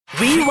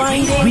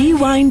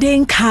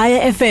Rewinding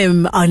Kaya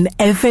FM on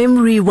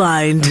FM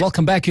Rewind. And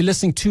welcome back. You're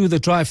listening to the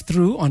Drive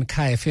Thru on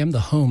Kaya FM, the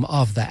home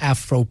of the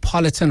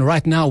Afropolitan.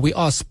 Right now, we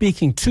are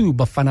speaking to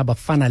Bafana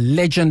Bafana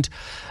legend.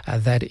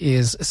 That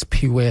is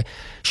Siphiwe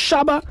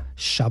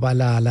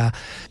Tshabalala.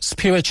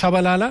 Siphiwe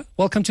Tshabalala,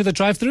 welcome to the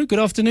Drive Thru. Good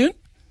afternoon.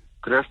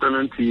 Good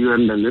afternoon to you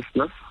and the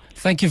listeners.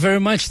 Thank you very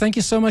much. Thank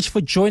you so much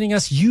for joining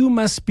us. You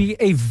must be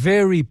a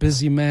very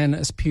busy man,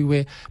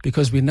 Siphiwe,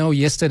 because we know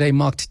yesterday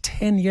marked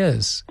 10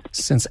 years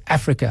since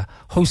Africa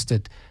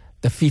hosted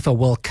the FIFA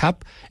World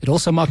Cup. It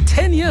also marked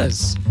 10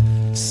 years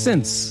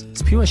since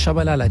Siphiwe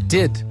Tshabalala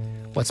did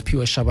what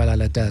Siphiwe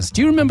Tshabalala does.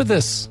 Do you remember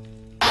this?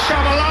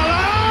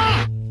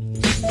 Tshabalala!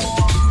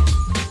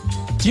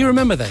 Do you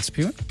remember that,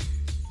 Siphiwe?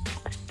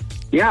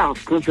 Yeah,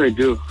 of course I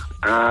do.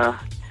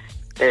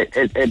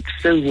 It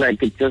feels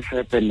like it just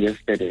happened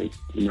yesterday,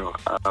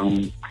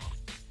 and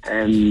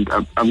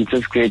I'm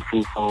just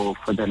grateful for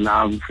the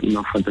love,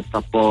 for the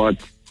support,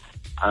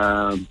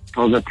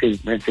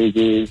 positive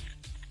messages,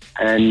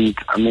 and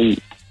I mean,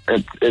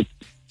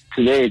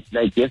 today, it's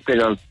like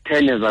yesterday was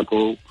 10 years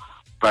ago,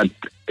 but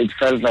it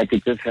felt like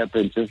it just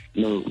happened just,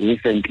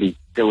 recently.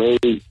 The way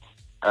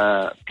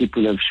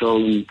people have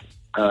shown,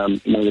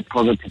 the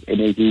positive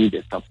energy,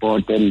 the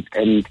support, and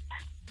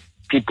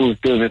people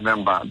still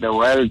remember. The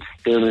world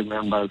still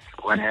remembers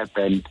what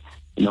happened,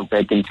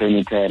 back in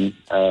 2010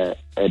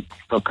 at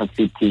Soccer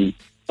City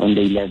on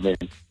the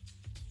 11th.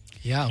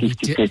 Yeah,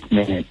 55th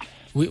minute.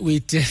 We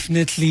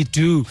definitely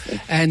do.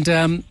 And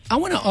I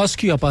want to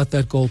ask you about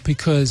that goal,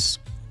 because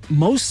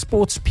most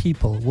sports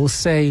people will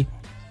say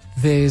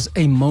there's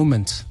a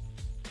moment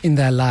in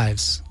their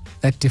lives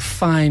that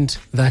defined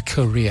their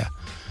career.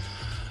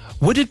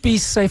 Would it be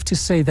safe to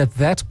say that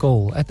that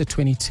goal at the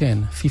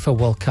 2010 FIFA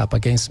World Cup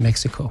against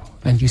Mexico,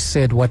 and you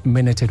said what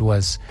minute it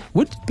was,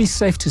 would it be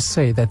safe to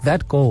say that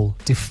that goal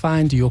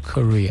defined your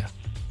career?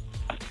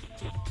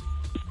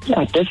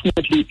 Yeah,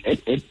 definitely.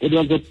 It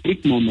was a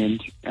big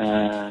moment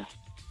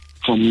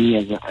for me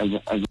as a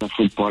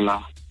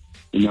footballer.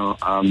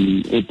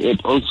 It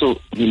also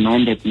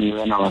reminded me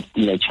when I was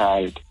still a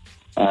child,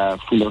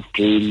 full of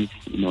dreams,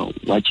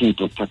 watching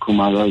Dr.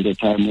 Kumar all the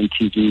time on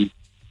TV.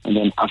 And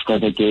then after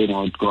the game,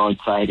 I would go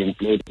outside and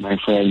play with my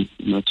friends,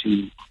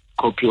 to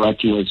copy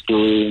what he was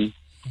doing.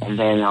 And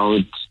then I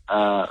would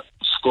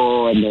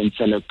score and then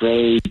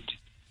celebrate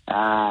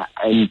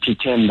and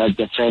pretend that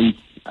the friends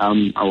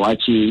are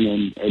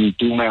watching and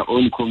do my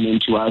own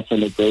comment while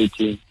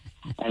celebrating.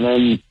 And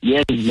then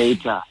years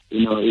later,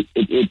 it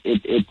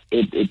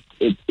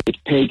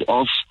paid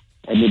off,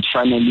 and it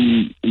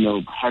finally,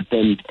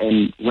 happened.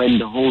 And when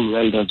the whole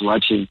world was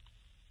watching,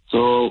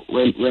 so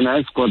when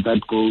I scored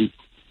that goal,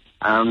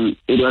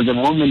 it was a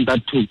moment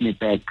that took me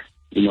back,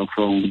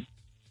 from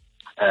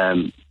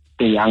the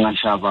younger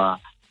Shabba,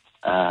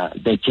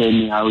 the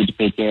journey, how it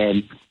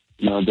began,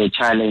 the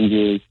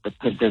challenges, the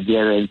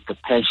perseverance, the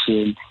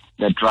passion,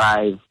 the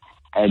drive,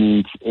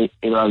 and it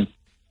was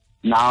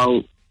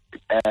now,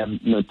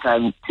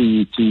 time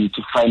to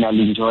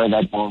finally enjoy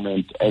that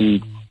moment.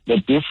 And the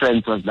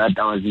difference was that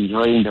I was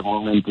enjoying the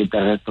moment with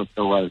the rest of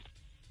the world.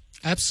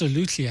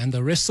 Absolutely, and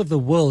the rest of the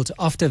world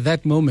after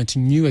that moment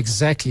knew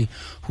exactly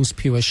who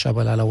Siphiwe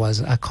Tshabalala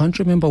was. I can't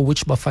remember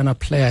which Bafana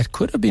player. It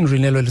could have been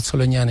Rinelo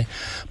Letsolonyane,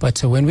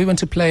 but when we went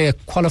to play a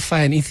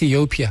qualifier in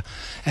Ethiopia,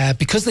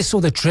 because they saw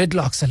the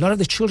dreadlocks, a lot of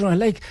the children were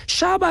like,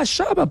 Shabba,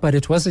 Shabba, but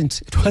it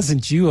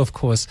wasn't you, of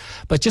course,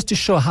 but just to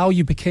show how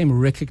you became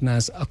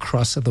recognized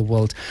across the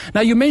world.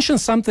 Now, you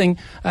mentioned something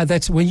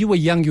that when you were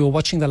young, you were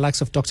watching the likes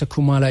of Dr.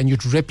 Kumala, and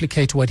you'd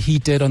replicate what he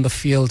did on the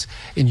field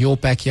in your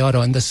backyard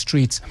or in the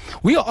streets.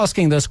 We are asking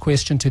this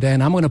question today,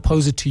 and I'm going to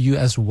pose it to you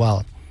as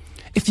well.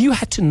 If you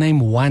had to name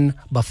one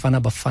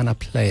Bafana Bafana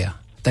player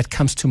that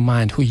comes to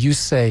mind who you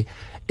say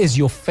is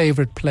your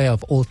favorite player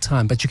of all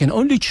time, but you can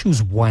only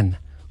choose one,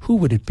 who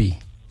would it be?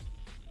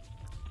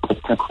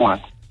 Dr. Kumar.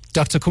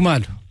 Dr. Kumar.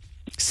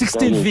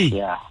 16V.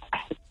 Yeah.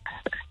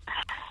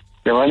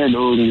 The one and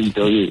only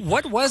Mdogisi.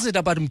 What was it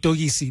about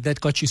Mdogisi that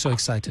got you so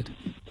excited?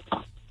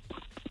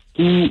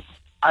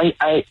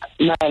 I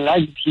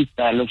liked his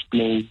style of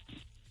play.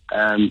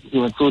 He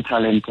was so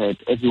talented.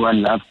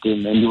 Everyone loved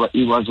him, and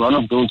he was one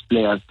of those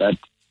players that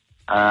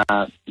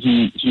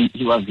he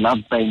was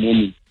loved by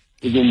many.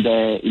 Even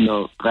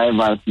the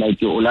rivals like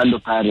the Orlando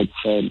Pirates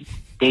fan,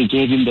 they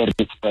gave him the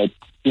respect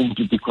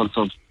simply because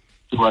of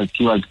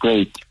he was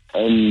great.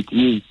 And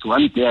he's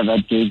one player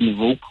that gave me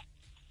hope.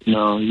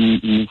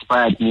 He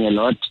inspired me a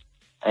lot,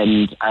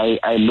 and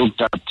I looked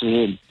up to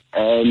him.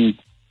 And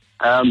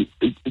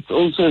it's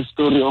also a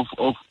story of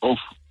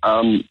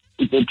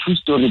it's a true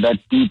story that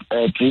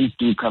dreams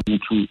do come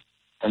true,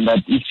 and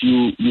that if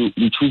you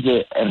choose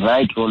a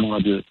right role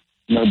model,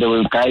 they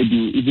will guide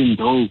you, even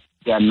though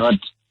they are not,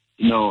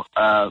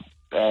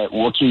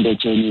 walking the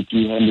journey with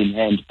you hand in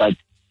hand, but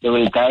they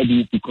will guide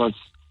you because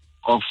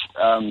of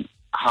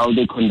how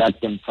they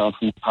conduct themselves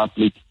in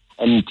public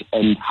and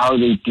how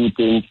they do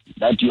things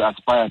that you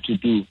aspire to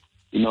do.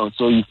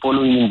 So you're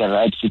following in the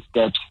right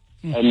footsteps,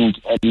 and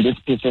this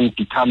person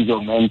becomes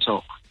your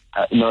mentor.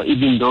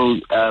 Even though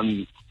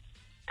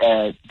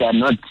they're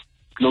not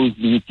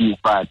closely with you,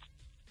 but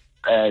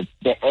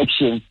the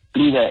actions,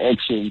 through their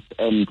actions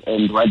and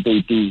what they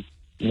do,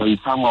 you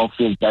somehow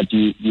feel that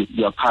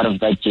you're part of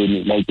that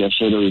journey, like you're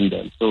shadowing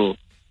them. So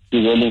it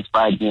really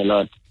inspired me a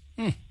lot.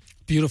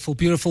 Beautiful,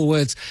 beautiful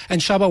words.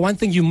 And Shabba, one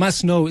thing you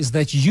must know is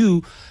that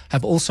you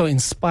have also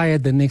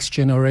inspired the next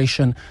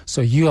generation.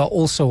 So you are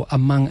also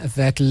among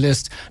that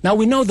list. Now,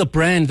 we know the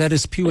brand that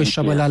is Siphiwe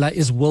Tshabalala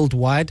is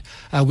worldwide.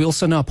 We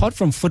also know, apart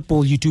from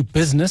football, you do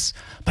business.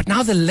 But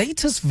now the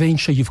latest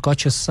venture you've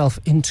got yourself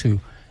into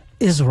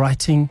is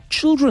writing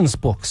children's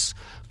books.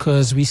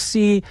 Because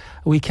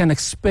we can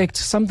expect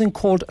something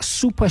called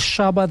Super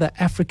Shabba, the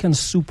African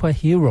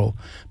superhero.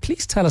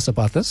 Please tell us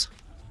about this.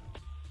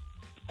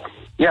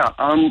 Yeah,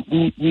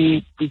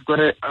 we've got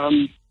a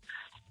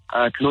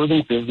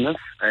clothing business,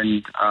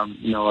 and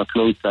a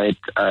clothes site,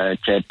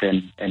 Jet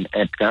and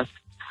Edgar,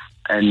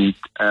 and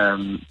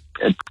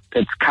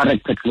it's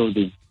character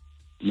clothing.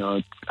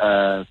 It's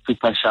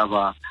Super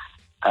Shabba.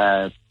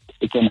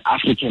 It's an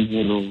African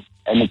hero,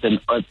 and it's an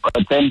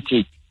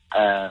authentic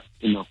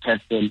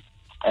person,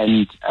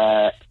 and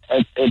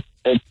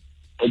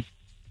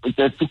it's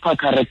a super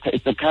character.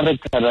 It's a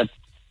character that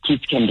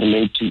kids can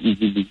relate to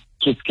easily.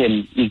 Kids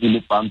can easily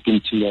bump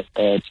into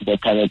the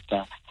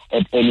character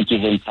at any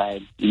given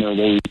time. He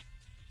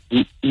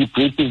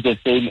breathes the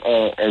same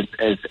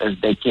as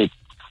the kids.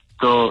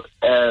 So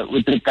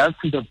with regards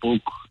to the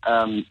book,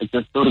 it's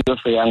a story of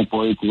a young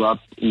boy who grew up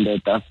in the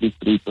dusty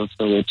streets of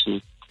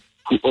Soweto,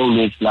 who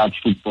always loved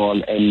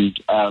football and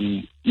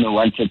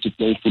wanted to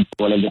play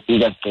football at the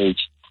bigger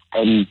stage.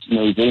 And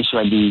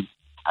eventually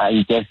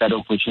he gets that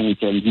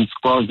opportunity and he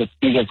scores the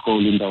biggest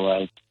goal in the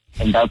world,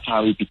 and that's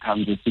how he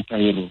becomes a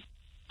superhero.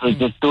 So it's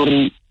a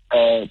story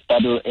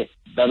that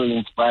will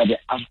inspire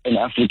an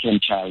African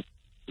child,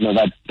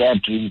 that their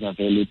dreams are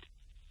valid.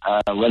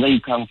 Whether you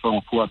come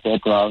from poor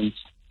backgrounds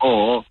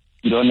or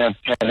you don't have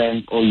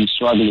parents or you're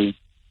struggling,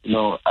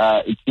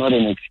 it's not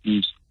an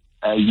excuse.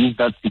 Use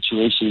that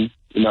situation,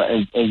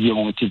 as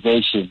your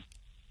motivation,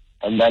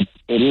 and that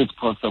it is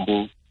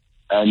possible,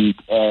 and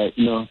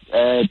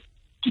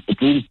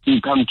dreams do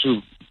come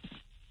true.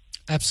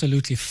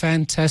 Absolutely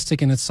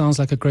fantastic, and it sounds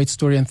like a great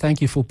story, and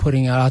thank you for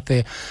putting it out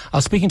there. I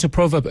was speaking to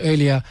Proverb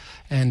earlier,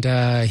 and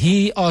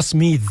he asked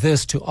me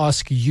this to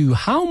ask you: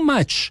 how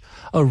much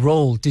a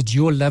role did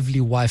your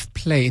lovely wife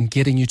play in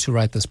getting you to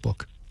write this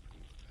book?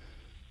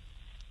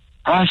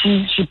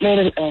 She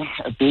played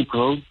a big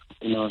role.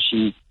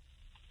 She's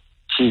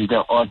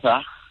the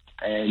author,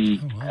 and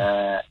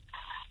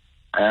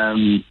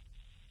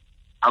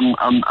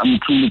I'm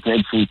truly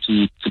grateful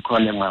to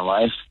call her my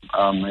wife,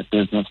 my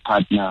business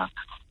partner,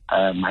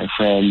 my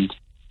friend,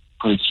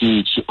 because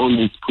she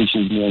always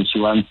pushes me and she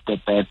wants the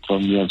best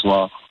from me as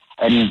well.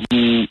 And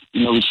we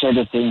share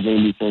the same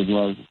values as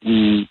well.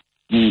 We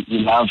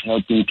love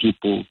helping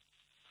people.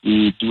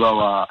 We do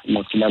our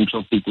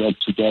philanthropic work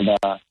together.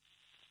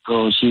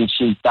 So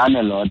she's done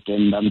a lot,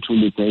 and I'm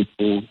truly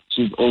grateful.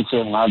 She's also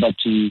a mother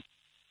to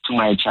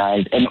my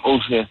child, and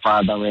also a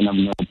father when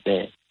I'm not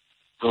there.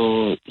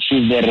 So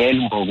she's the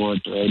real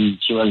Mbogoto, and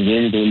she was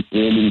very,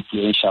 very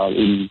influential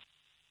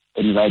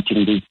in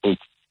writing this book.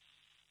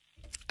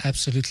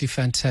 Absolutely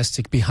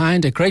fantastic.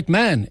 Behind a great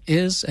man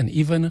is an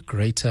even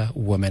greater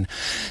woman.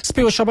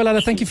 Siphiwe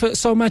Tshabalala, thank you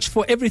so much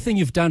for everything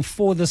you've done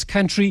for this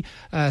country,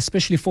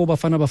 especially for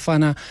Bafana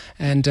Bafana.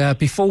 And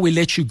before we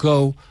let you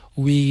go,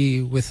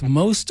 we, with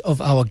most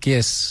of our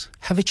guests,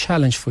 have a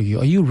challenge for you.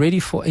 Are you ready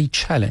for a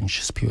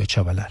challenge, Siphiwe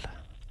Tshabalala?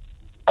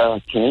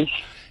 Okay.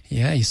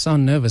 Yeah, you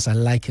sound nervous. I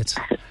like it.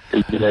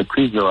 Is it a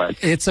quiz or what?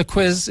 It's a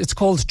quiz. It's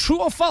called True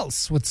or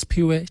False with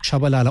Siphiwe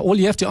Tshabalala. All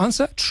you have to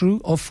answer,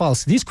 true or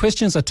false. These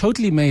questions are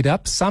totally made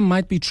up. Some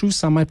might be true,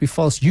 some might be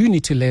false. You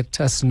need to let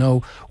us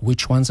know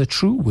which ones are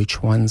true,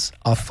 which ones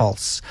are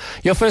false.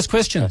 Your first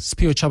question,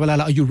 Siphiwe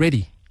Tshabalala, are you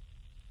ready?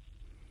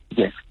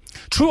 Yes.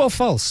 True or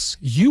false,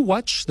 you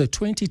watch the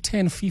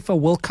 2010 FIFA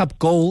World Cup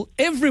goal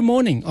every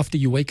morning after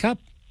you wake up?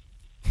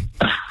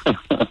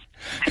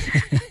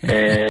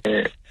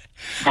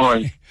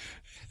 False.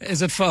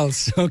 Is it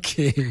false?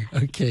 Okay.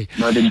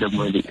 Not in the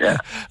morning, yeah.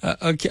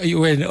 Okay, you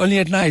win. Only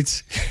at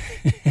night?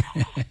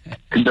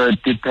 No,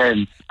 it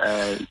depends.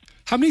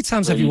 How many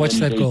times have you watched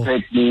that goal? They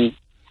take me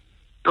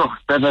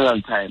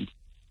several times.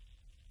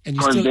 And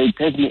because they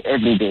take me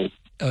every day.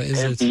 Oh,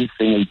 every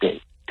single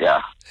day,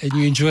 yeah. And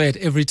you enjoy it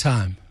every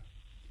time?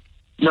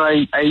 No,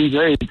 I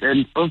enjoy it,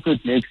 and also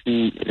it makes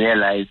me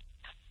realize,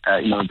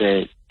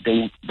 the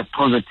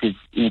positive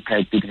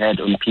impact it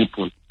had on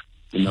people,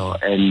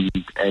 and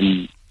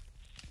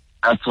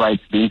that's why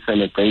it's being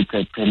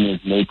celebrated 10 years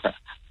later.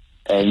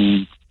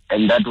 And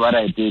that what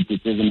I did,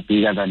 it isn't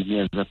bigger than me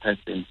as a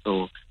person.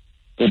 So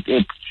it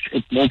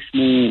makes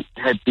me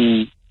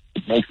happy,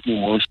 it makes me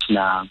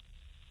emotional,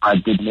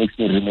 but it makes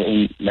me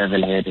remain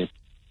level-headed.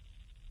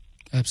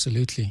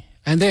 Absolutely.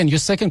 And then your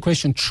second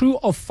question, true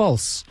or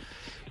false?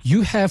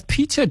 You have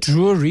Peter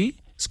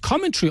Drury's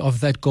commentary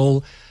of that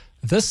goal,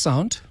 this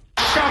sound,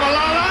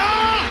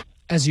 Shabba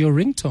as your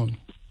ringtone.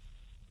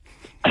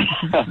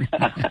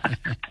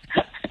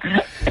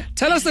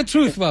 Tell us the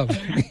truth, Bob.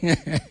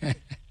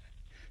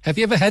 Have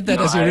you ever had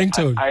that as your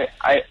ringtone?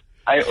 I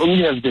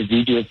only have the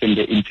videos and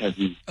the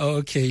interviews. Oh,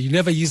 okay. You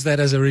never use that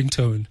as a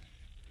ringtone?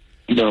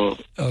 No.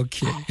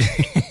 Okay.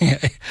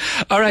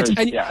 All right.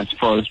 Yeah, it's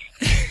false.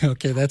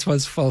 Okay, that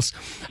was false.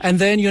 And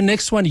then your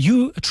next one,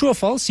 true or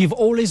false? You've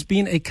always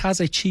been a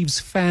Kaizer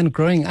Chiefs fan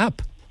growing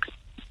up.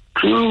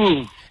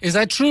 True. Is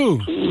that true?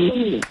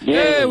 True.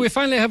 Yeah, we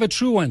finally have a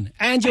true one.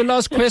 And your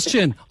last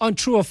question on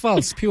true or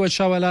false, Siphiwe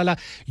Tshabalala.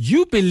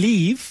 You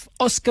believe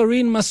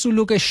Oscarine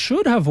Masuluke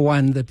should have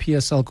won the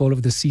PSL goal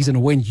of the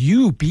season when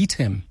you beat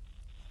him.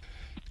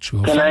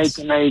 True or false?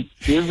 Can I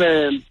give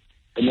an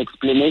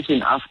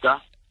explanation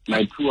after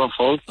my true or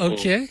false?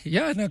 Okay.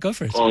 Yeah, no, go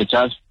for it. Or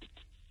just...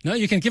 No,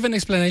 you can give an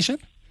explanation.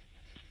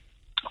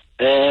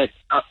 True.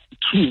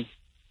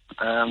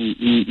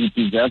 It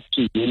deserves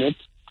to win it.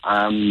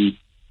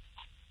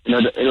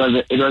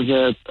 It was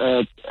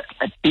a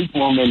big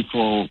moment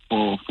for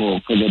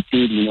the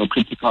team.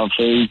 Critical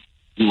phase.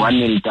 You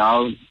 1-0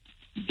 down,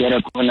 get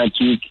a corner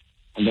kick,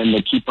 and then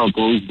the keeper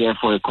goes there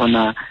for a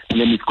corner, and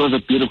then he scores a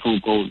beautiful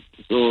goal.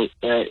 So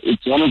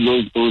it's one of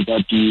those goals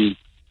that you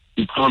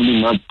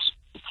probably not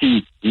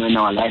see in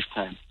our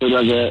lifetime. So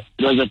it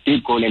was a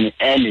big goal and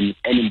an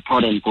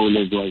important goal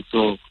as well.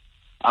 So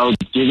I would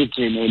give it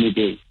to him any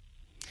day.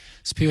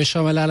 Siphiwe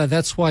Tshabalala,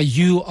 that's why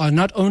you are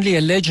not only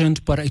a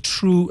legend, but a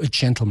true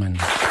gentleman.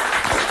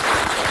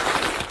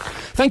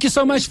 Thank you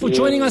so much for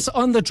joining us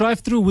on the Drive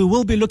Thru. We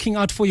will be looking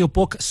out for your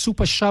book,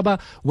 Super Shabba,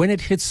 when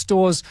it hits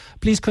stores.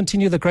 Please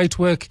continue the great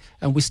work,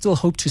 and we still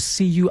hope to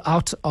see you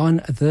out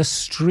on the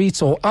streets,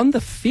 or on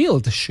the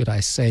field, should I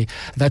say.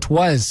 That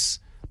was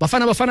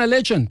Bafana Bafana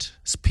legend,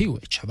 Siphiwe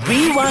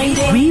Tshabalala.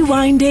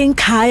 Rewinding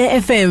Kaya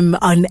FM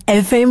on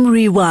FM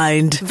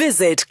Rewind.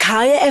 Visit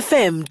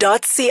kayafm.co.za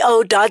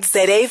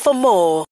for more.